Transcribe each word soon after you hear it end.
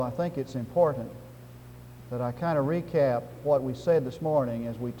I think it's important that I kind of recap what we said this morning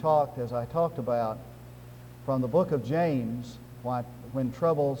as I talked about from the book of James, when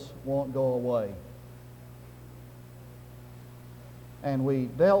troubles won't go away. And we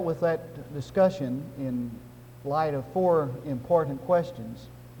dealt with that discussion in light of four important questions.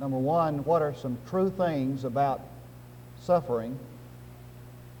 Number one, what are some true things about suffering?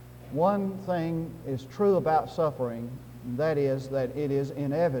 One thing is true about suffering, and that is that it is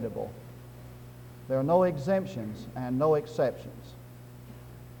inevitable. There are no exemptions and no exceptions.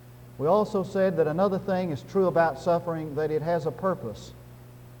 We also said that another thing is true about suffering, that it has a purpose.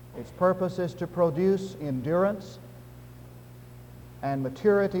 Its purpose is to produce endurance and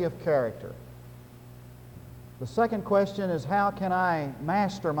maturity of character. The second question is, how can I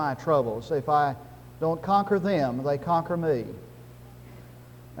master my troubles? If I don't conquer them, they conquer me.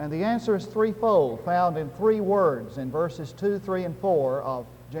 And the answer is threefold, found in three words in verses 2, 3, and 4 of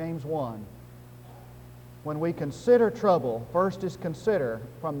James 1. When we consider trouble, first is consider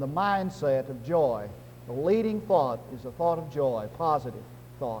from the mindset of joy. The leading thought is a thought of joy, positive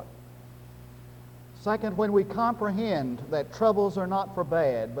thought. Second, when we comprehend that troubles are not for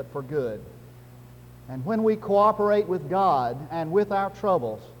bad, but for good. And when we cooperate with God and with our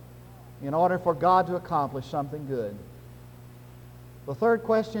troubles in order for God to accomplish something good. The third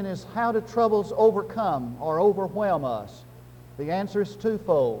question is, how do troubles overcome or overwhelm us? The answer is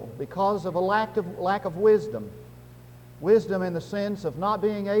twofold. Because of a lack of wisdom. Wisdom in the sense of not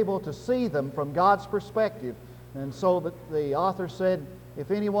being able to see them from God's perspective. And so the author said,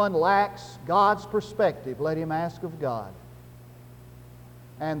 if anyone lacks God's perspective, let him ask of God.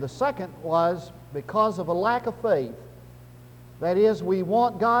 And the second was because of a lack of faith. That is, we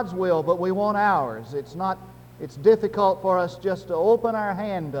want God's will, but we want ours. It's difficult for us just to open our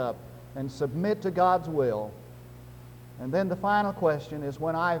hand up and submit to God's will. And then the final question is,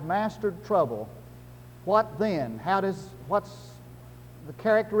 when I've mastered trouble, what then? What's the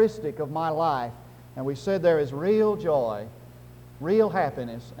characteristic of my life? And we said there is real joy, real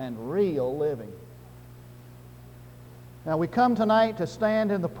happiness, and real living. Now we come tonight to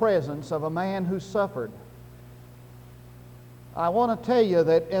stand in the presence of a man who suffered. I want to tell you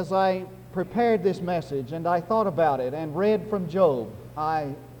that as I prepared this message and I thought about it and read from Job,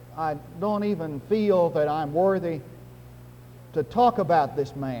 I don't even feel that I'm worthy to talk about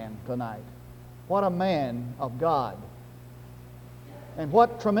this man tonight. What a man of God. And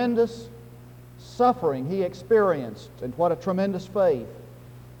what tremendous suffering he experienced, and what a tremendous faith.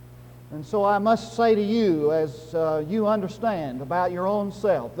 And so I must say to you, as you understand about your own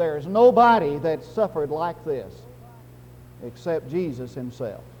self, there is nobody that suffered like this except Jesus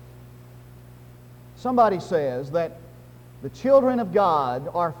himself. Somebody says that the children of God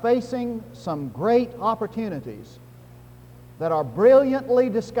are facing some great opportunities that are brilliantly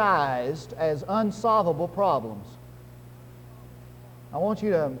disguised as unsolvable problems. I want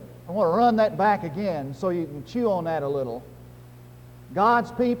to run that back again so you can chew on that a little.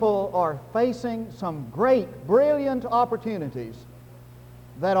 God's people are facing some great, brilliant opportunities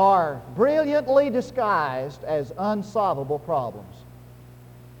that are brilliantly disguised as unsolvable problems.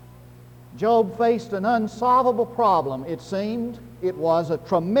 Job faced an unsolvable problem, it seemed. It was a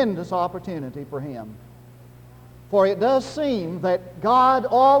tremendous opportunity for him. For it does seem that God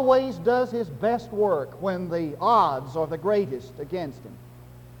always does his best work when the odds are the greatest against him.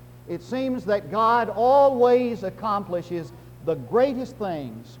 It seems that God always accomplishes the greatest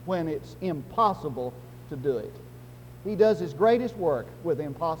things when it's impossible to do it. He does his greatest work with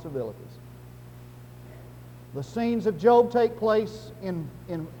impossibilities. The scenes of Job take place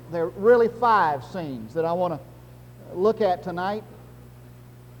there are really 5 scenes that I want to look at tonight.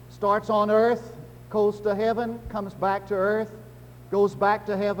 Starts on earth, goes to heaven, comes back to earth, goes back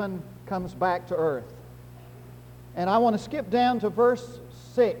to heaven, comes back to earth. And I want to skip down to verse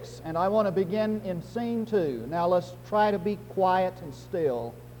 6, and I want to begin in scene 2. Now let's try to be quiet and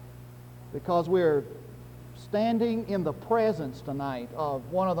still, because we're standing in the presence tonight of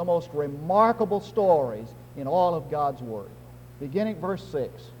one of the most remarkable stories in all of God's Word. Beginning verse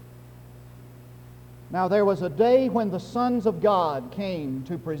 6. Now there was a day when the sons of God came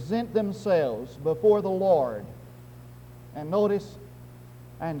to present themselves before the Lord. And notice,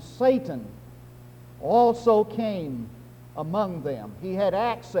 and Satan also came among them. He had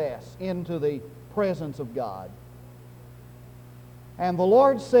access into the presence of God. And the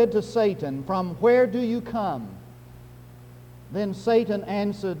Lord said to Satan, "From where do you come?" Then Satan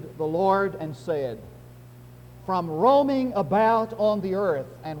answered the Lord and said, "From roaming about on the earth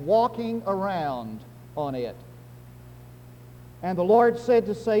and walking around on it." And the Lord said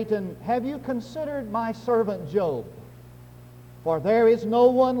to Satan, "Have you considered my servant Job? For there is no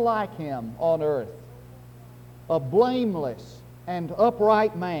one like him on earth, a blameless and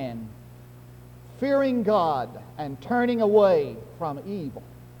upright man, fearing God and turning away from evil.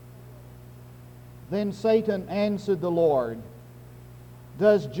 Then Satan answered the Lord,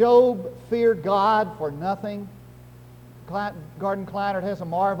 Does Job fear God for nothing? Gordon Kleinert has a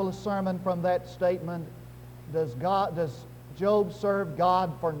marvelous sermon from that statement. Does Job serve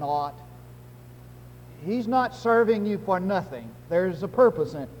God for naught? He's not serving you for nothing. There's a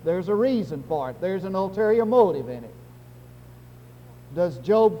purpose in it. There's a reason for it. There's an ulterior motive in it. Does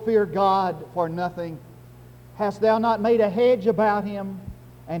Job fear God for nothing? Hast thou not made a hedge about him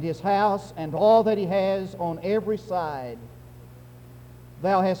and his house and all that he has on every side?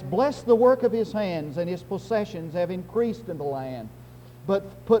 Thou hast blessed the work of his hands, and his possessions have increased in the land.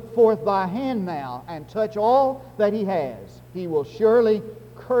 But put forth thy hand now, and touch all that he has. He will surely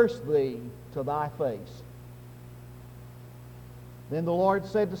curse thee to thy face. Then the Lord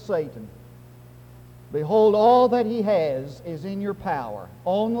said to Satan, Behold, all that he has is in your power.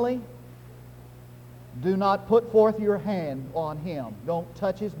 Only do not put forth your hand on him. Don't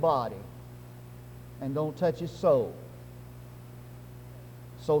touch his body, and don't touch his soul.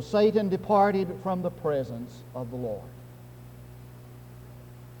 So Satan departed from the presence of the Lord.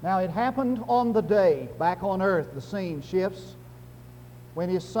 Now it happened on the day, back on earth, the scene shifts, when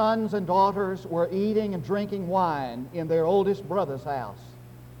his sons and daughters were eating and drinking wine in their oldest brother's house,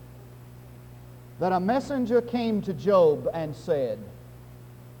 that a messenger came to Job and said,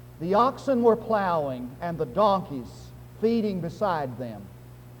 The oxen were plowing and the donkeys feeding beside them,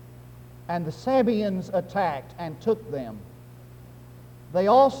 and the Sabaeans attacked and took them. They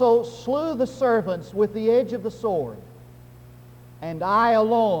also slew the servants with the edge of the sword, and I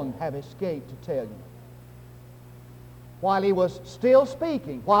alone have escaped to tell you. While he was still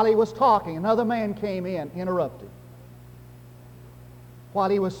speaking, while he was talking, another man came in, interrupted. While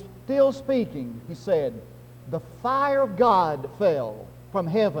he was still speaking, he said, The fire of God fell from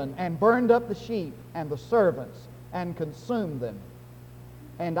heaven and burned up the sheep and the servants and consumed them.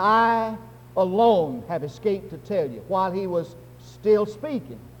 And I alone have escaped to tell you. While he was still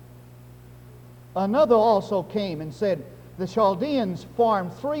speaking, another also came and said, The Chaldeans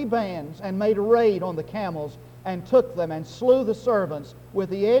formed 3 bands and made a raid on the camels and took them and slew the servants with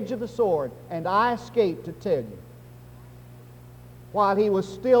the edge of the sword, and I escaped to tell you. While he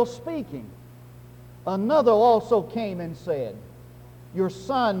was still speaking, another also came and said, Your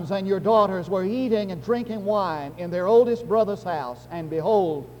sons and your daughters were eating and drinking wine in their oldest brother's house, and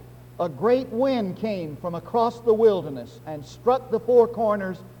behold, a great wind came from across the wilderness and struck the 4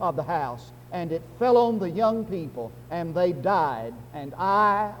 corners of the house, and it fell on the young people, and they died, and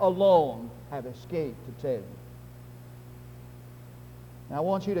I alone have escaped to tell you. Now, I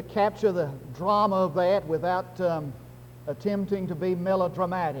want you to capture the drama of that without attempting to be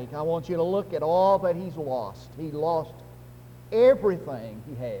melodramatic. I want you to look at all that he's lost. He lost everything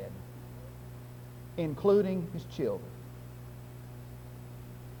he had, including his children.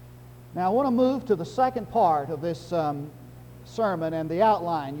 Now, I want to move to the second part of this sermon and the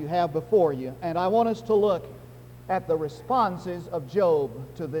outline you have before you, and I want us to look at the responses of Job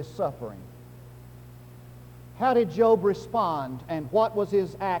to this suffering. How did Job respond, and what was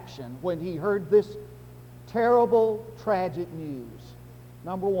his action when he heard this terrible, tragic news?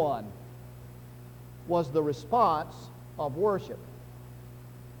 Number 1 was the response of worship.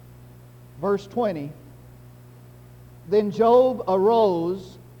 Verse 20, Then Job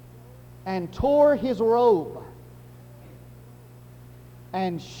arose and tore his robe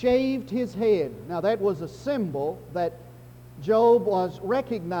and shaved his head. Now that was a symbol that Job was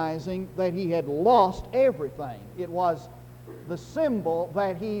recognizing that he had lost everything. It was the symbol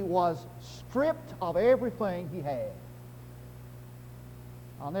that he was stripped of everything he had.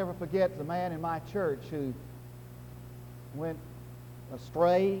 I'll never forget the man in my church who went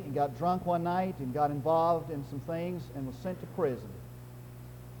astray and got drunk one night and got involved in some things and was sent to prison.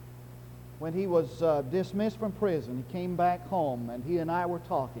 When he was dismissed from prison, he came back home, and he and I were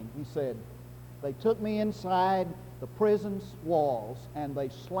talking. He said, They took me inside the prison's walls, and they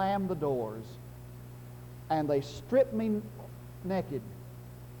slammed the doors, and they stripped me naked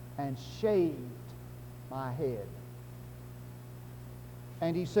and shaved my head.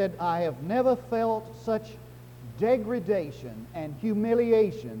 And he said, I have never felt such degradation and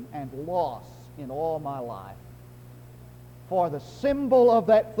humiliation and loss in all my life. For the symbol of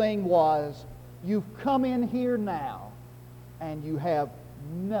that thing was, you've come in here now, and you have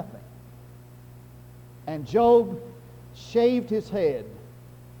nothing. And Job shaved his head,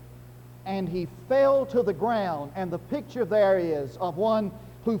 and he fell to the ground. And the picture there is of one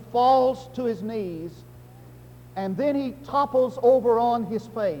who falls to his knees And then he topples over on his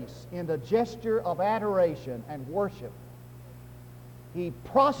face in a gesture of adoration and worship. He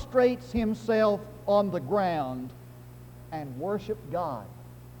prostrates himself on the ground and worships God.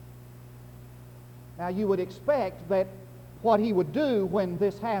 Now you would expect that what he would do when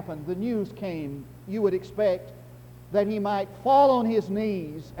this happened, the news came, you would expect that he might fall on his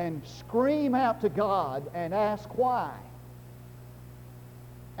knees and scream out to God and ask why.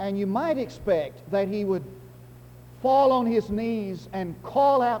 And you might expect that he would fall on his knees and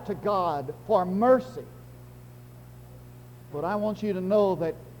call out to God for mercy. But I want you to know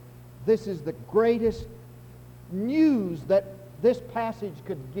that this is the greatest news that this passage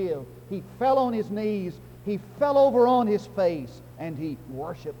could give. He fell on his knees, he fell over on his face, and he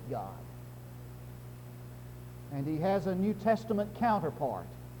worshiped God. And he has a New Testament counterpart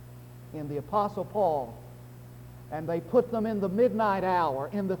in the Apostle Paul. And they put them in the midnight hour,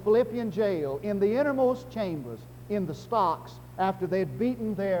 in the Philippian jail, in the innermost chambers, in the stocks, after they had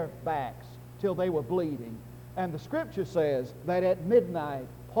beaten their backs till they were bleeding. And the Scripture says that at midnight,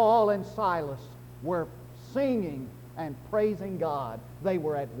 Paul and Silas were singing and praising God. They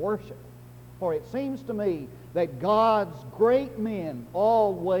were at worship. For it seems to me that God's great men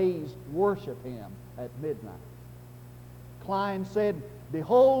always worship Him at midnight. Klein said,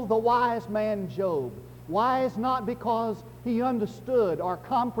 "Behold the wise man Job, wise not because he understood or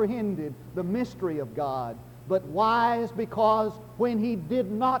comprehended the mystery of God, but wise because when he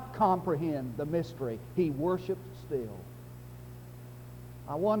did not comprehend the mystery, he worshiped still."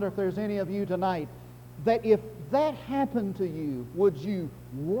 I wonder if there's any of you tonight that if that happened to you, would you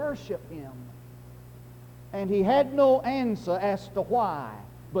worship Him? And he had no answer as to why,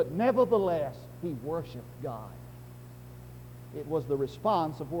 but nevertheless, he worshiped God. It was the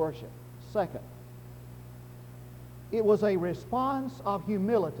response of worship. Second, it was a response of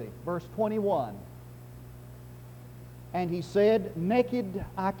humility. Verse 21. And he said, "Naked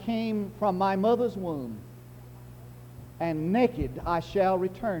I came from my mother's womb, and naked I shall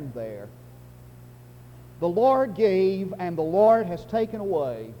return there. The Lord gave, and the Lord has taken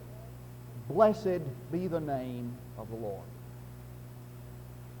away. Blessed be the name of the Lord."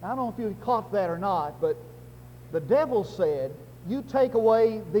 I don't know if you caught that or not, but the devil said, "You take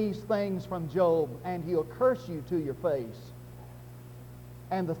away these things from Job, and he'll curse you to your face."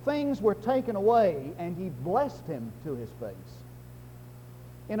 And the things were taken away, and he blessed him to his face.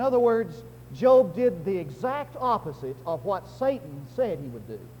 In other words, Job did the exact opposite of what Satan said he would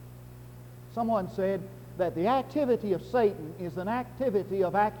do. Someone said that the activity of Satan is an activity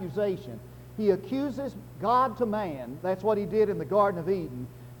of accusation. He accuses God to man. That's what he did in the Garden of Eden.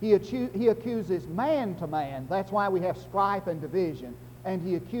 He accuses man to man. That's why we have strife and division. And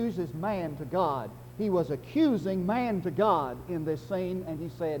he accuses man to God. He was accusing man to God in this scene, and he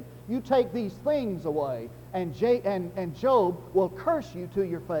said, "You take these things away, and Job will curse you to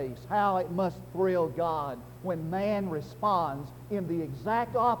your face." How it must thrill God when man responds in the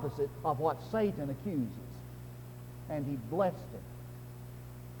exact opposite of what Satan accuses. And he blessed him.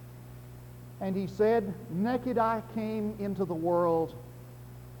 And he said, "Naked I came into the world,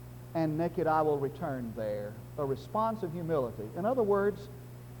 and naked I will return there." A response of humility. In other words,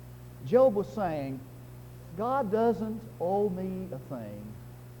 Job was saying, God doesn't owe me a thing.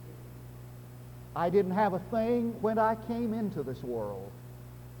 I didn't have a thing when I came into this world.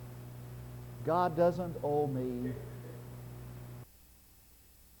 God doesn't owe me.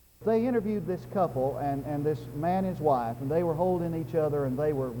 They interviewed this couple, and this man and his wife, and they were holding each other, and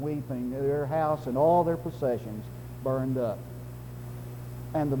they were weeping. Their house and all their possessions burned up.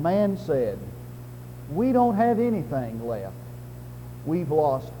 And the man said, "We don't have anything left. We've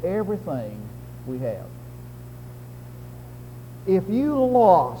lost everything we have." If you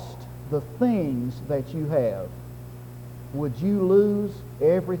lost the things that you have, would you lose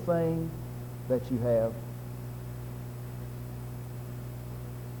everything that you have?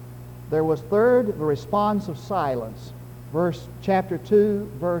 There was third, the response of silence. Chapter 2,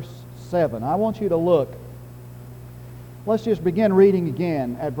 verse 7. I want you to look. Let's just begin reading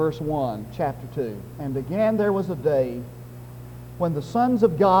again at verse 1, chapter 2. "And again there was a day when the sons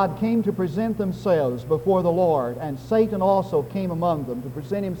of God came to present themselves before the Lord, and Satan also came among them to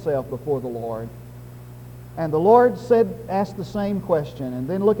present himself before the Lord. And the Lord asked the same question." And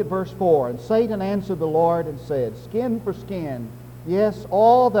then look at verse 4. "And Satan answered the Lord and said, Skin for skin, yes,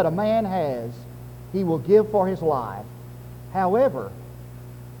 all that a man has, he will give for his life. However,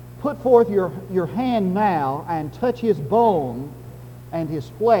 put forth your hand now and touch his bone and his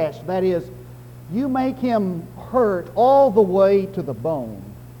flesh. That is, you make him hurt all the way to the bone.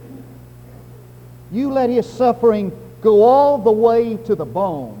 You let his suffering go all the way to the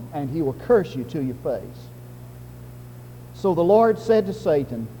bone, and he will curse you to your face." So the Lord said to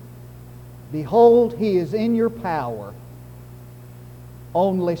Satan, Behold, he is in your power.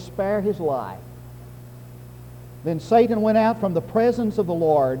 Only spare his life. Then Satan went out from the presence of the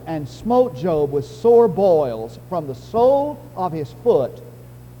Lord and smote Job with sore boils from the sole of his foot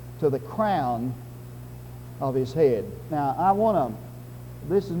to the crown of his head. Now,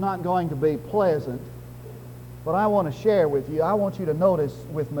 this is not going to be pleasant, but I want to share with you. I want you to notice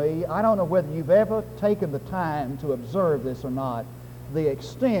with me, I don't know whether you've ever taken the time to observe this or not, the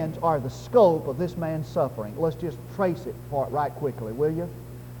extent or the scope of this man's suffering. Let's just trace it right quickly, will you?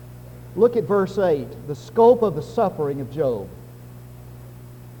 Look at verse 8, the scope of the suffering of Job.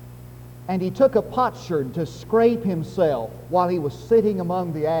 And he took a potsherd to scrape himself while he was sitting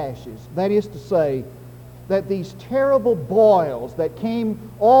among the ashes. That is to say, that these terrible boils that came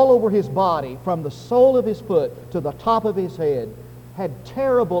all over his body from the sole of his foot to the top of his head had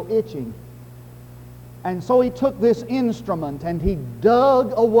terrible itching. And so he took this instrument and he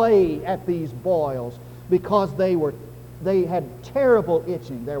dug away at these boils because they had terrible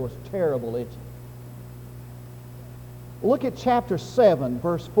itching. There was terrible itching. Look at chapter 7,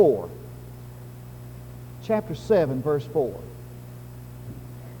 verse 4. Chapter 7, verse 4.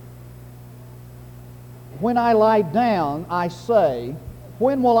 When I lie down, I say,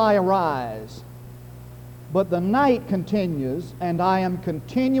 when will I arise? But the night continues, and I am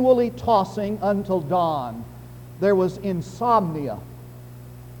continually tossing until dawn. There was insomnia.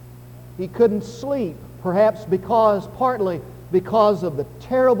 He couldn't sleep, perhaps partly because of the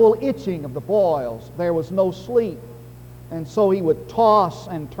terrible itching of the boils. There was no sleep, and so he would toss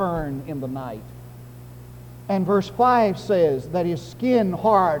and turn in the night. And verse 5 says that his skin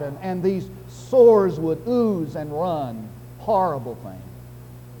hardened, and these sores would ooze and run. Horrible thing.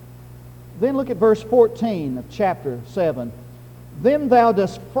 Then look at verse 14 of chapter 7. Then thou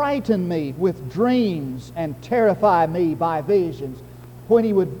dost frighten me with dreams and terrify me by visions. When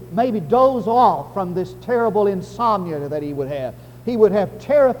he would maybe doze off from this terrible insomnia that he would have. He would have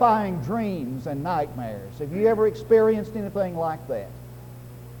terrifying dreams and nightmares. Have you ever experienced anything like that?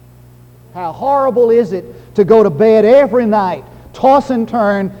 How horrible is it to go to bed every night, toss and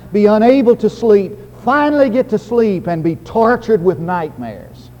turn, be unable to sleep, finally get to sleep and be tortured with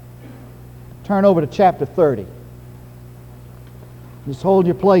nightmares. Turn over to chapter 30. Just hold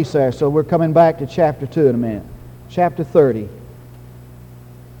your place there, so we're coming back to chapter 2 in a minute. Chapter 30,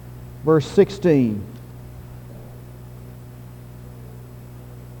 verse 16.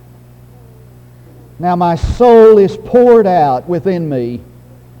 Now my soul is poured out within me.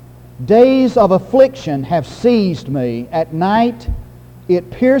 Days of affliction have seized me. At night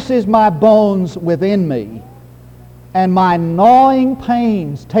it pierces my bones within me, and my gnawing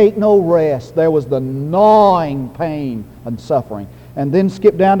pains take no rest. There was the gnawing pain and suffering. And then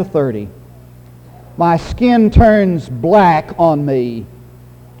skip down to 30. My skin turns black on me,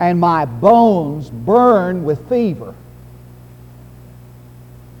 and my bones burn with fever.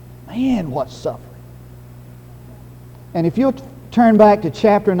 Man, what suffering. And if you'll turn back to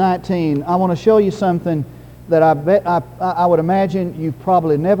chapter 19, I want to show you something that I would imagine you've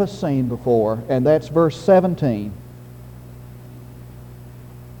probably never seen before, and that's verse 17.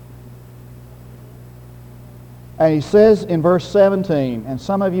 And he says in verse 17, and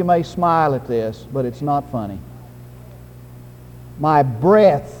some of you may smile at this, but it's not funny. My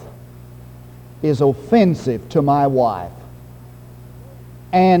breath is offensive to my wife,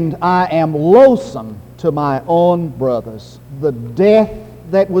 and I am loathsome to my own brothers. The death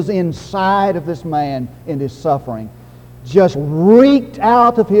that was inside of this man in his suffering just reeked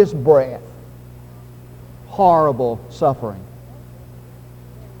out of his breath. Horrible suffering.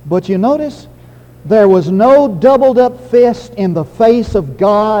 But you notice there was no doubled up fist in the face of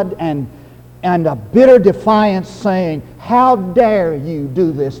God and a bitter defiance saying, how dare you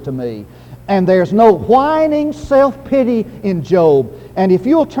do this to me? And there's no whining self-pity in Job. And if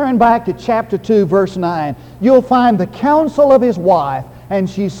you'll turn back to chapter 2, verse 9, you'll find the counsel of his wife. And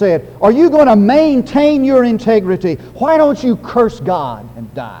she said, are you going to maintain your integrity? Why don't you curse God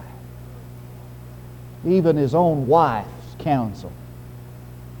and die? Even his own wife's counsel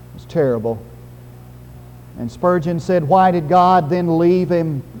was terrible. And Spurgeon said, why did God then leave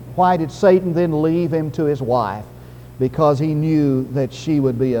him? Why did Satan then leave him to his wife? Because he knew that she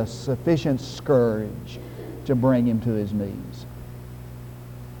would be a sufficient scourge to bring him to his knees.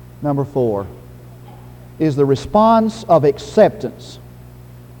 Number 4 is the response of acceptance.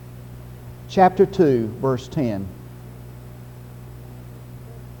 Chapter 2, verse 10.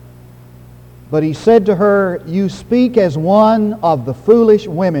 But he said to her, you speak as one of the foolish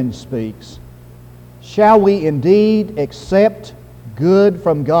women speaks. Shall we indeed accept good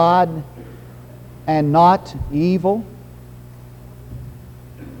from God and not evil?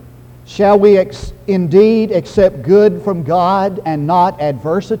 Shall we indeed accept good from God and not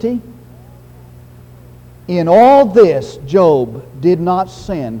adversity? In all this, Job did not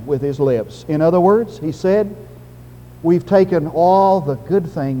sin with his lips. In other words, he said, we've taken all the good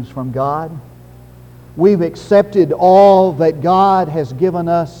things from God. We've accepted all that God has given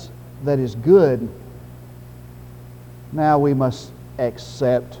us that is good. Now we must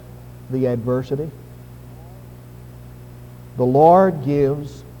accept the adversity. The Lord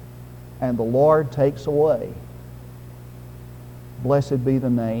gives and the Lord takes away. Blessed be the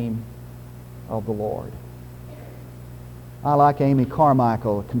name of the Lord. I like Amy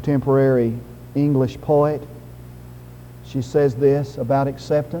Carmichael, a contemporary English poet. She says this about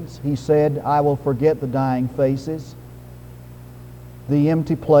acceptance. He said, I will forget the dying faces, the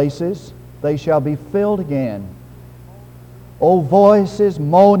empty places, they shall be filled again. O voices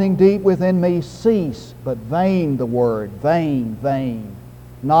moaning deep within me, cease, but vain the word, vain, vain.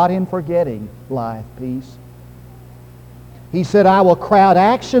 Not in forgetting lieth peace. He said, I will crowd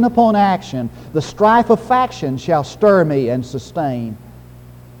action upon action. The strife of faction shall stir me and sustain.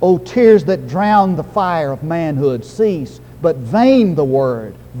 O tears that drown the fire of manhood, cease, but vain the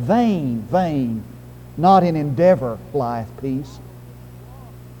word, vain, vain. Not in endeavor lieth peace.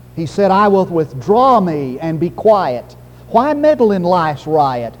 He said, I will withdraw me and be quiet. Why meddle in life's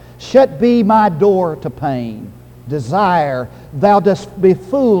riot? Shut be my door to pain. Desire, thou dost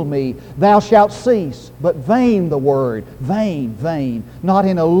befool me, thou shalt cease. But vain the word, vain, vain. Not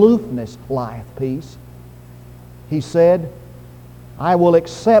in aloofness lieth peace. He said, I will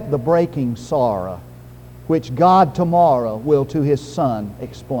accept the breaking sorrow, which God tomorrow will to His Son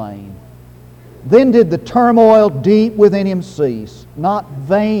explain. Then did the turmoil deep within him cease. Not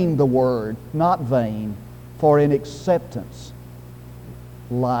vain the word, not vain, for in acceptance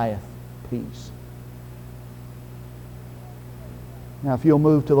lieth peace. Now, if you'll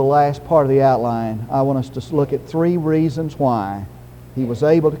move to the last part of the outline, I want us to look at 3 reasons why he was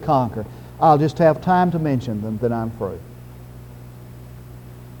able to conquer. I'll just have time to mention them, then I'm through.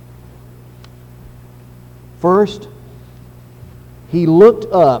 First, he looked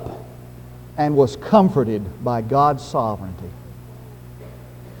up and was comforted by God's sovereignty.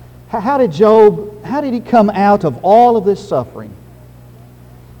 How did he come out of all of this suffering?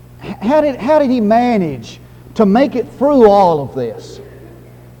 How did he manage to make it through all of this?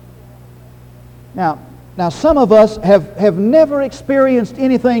 Now some of us have never experienced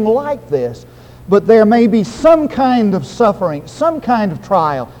anything like this, but there may be some kind of suffering, some kind of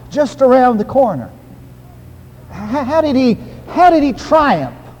trial just around the corner. How did he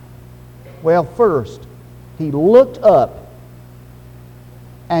triumph? Well, first, he looked up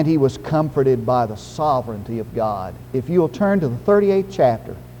and he was comforted by the sovereignty of God. If you'll turn to the 38th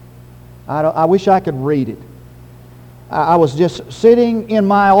chapter, I wish I could read it. I was just sitting in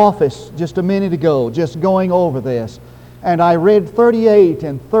my office just a minute ago, just going over this, and I read 38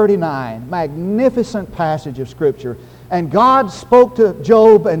 and 39, magnificent passage of Scripture. And God spoke to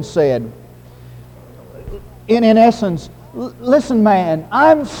Job and said, in essence, listen, man,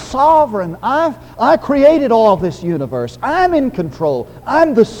 I'm sovereign. I created all this universe. I'm in control.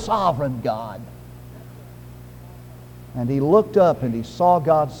 I'm the sovereign God. And he looked up and he saw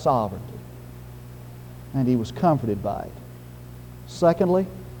God's sovereignty. And he was comforted by it. Secondly,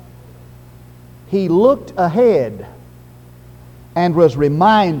 he looked ahead and was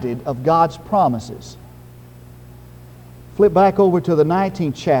reminded of God's promises. Flip back over to the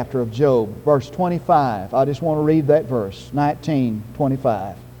 19th chapter of Job, verse 25. I just want to read that verse,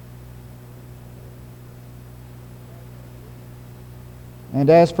 19:25. And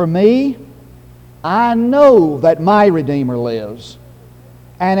as for me, I know that my Redeemer lives,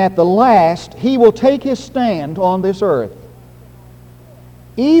 and at the last he will take his stand on this earth.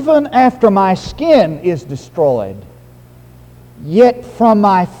 Even after my skin is destroyed, yet from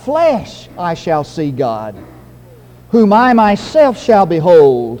my flesh I shall see God, whom I myself shall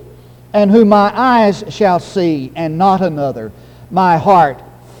behold, and whom my eyes shall see, and not another. My heart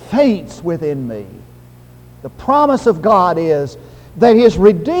faints within me. The promise of God is that His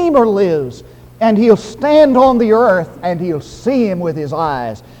Redeemer lives, and He'll stand on the earth, and He'll see Him with His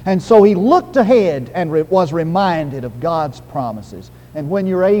eyes. And so he looked ahead and was reminded of God's promises. And when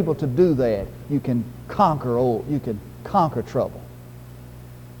you're able to do that, you can conquer trouble.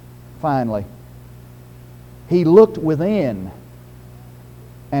 Finally, he looked within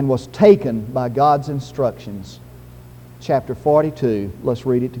and was taken by God's instructions. Chapter 42, let's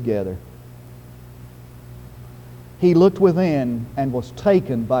read it together. He looked within and was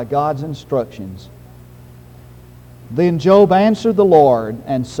taken by God's instructions. Then Job answered the Lord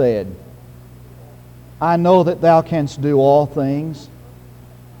and said, I know that thou canst do all things,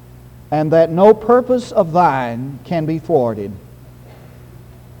 and that no purpose of thine can be thwarted.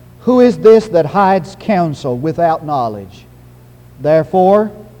 Who is this that hides counsel without knowledge?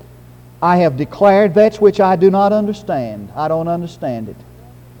 Therefore, I have declared that which I do not understand. I don't understand it.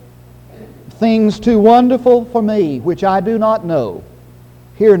 Things too wonderful for me, which I do not know.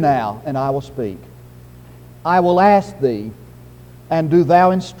 Hear now, and I will speak. I will ask thee, and do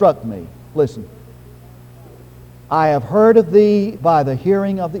thou instruct me. Listen. I have heard of thee by the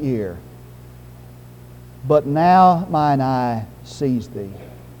hearing of the ear, but now mine eye sees thee.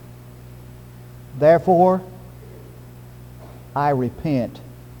 Therefore, I repent,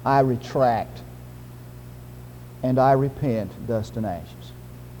 I retract, and I repent, dust and ashes.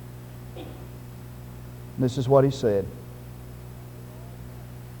 This is what he said.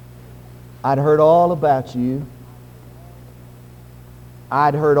 I'd heard all about you.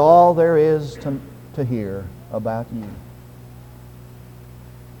 I'd heard all there is to hear about you.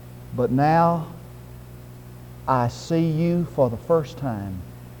 But now I see you for the first time.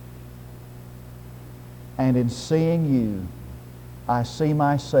 And in seeing you, I see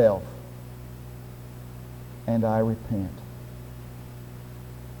myself, and I repent.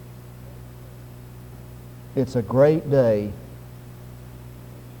 It's a great day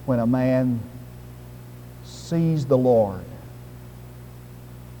when a man sees the Lord,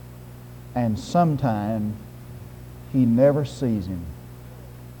 and sometime he never sees Him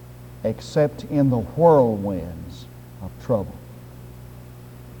except in the whirlwinds of trouble.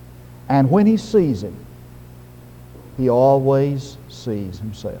 And when he sees Him, he always sees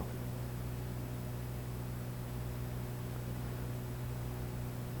himself.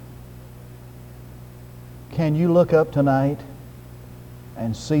 Can you look up tonight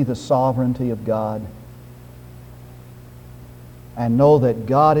and see the sovereignty of God and know that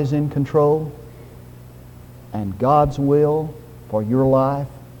God is in control and God's will for your life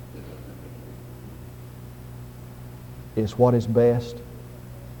is what is best?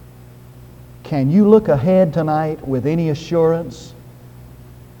 Can you look ahead tonight with any assurance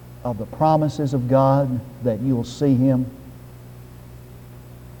of the promises of God that you will see Him?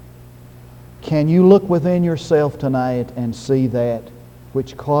 Can you look within yourself tonight and see that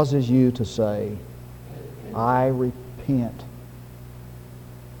which causes you to say, I repent?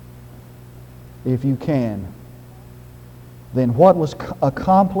 If you can, then what was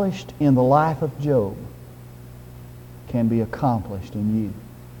accomplished in the life of Job can be accomplished in you.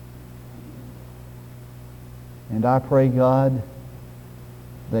 And I pray, God,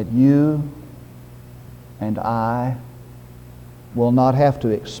 that you and I will not have to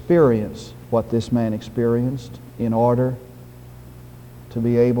experience what this man experienced in order to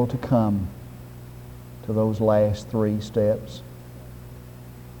be able to come to those last 3 steps.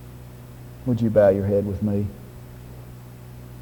 Would you bow your head with me?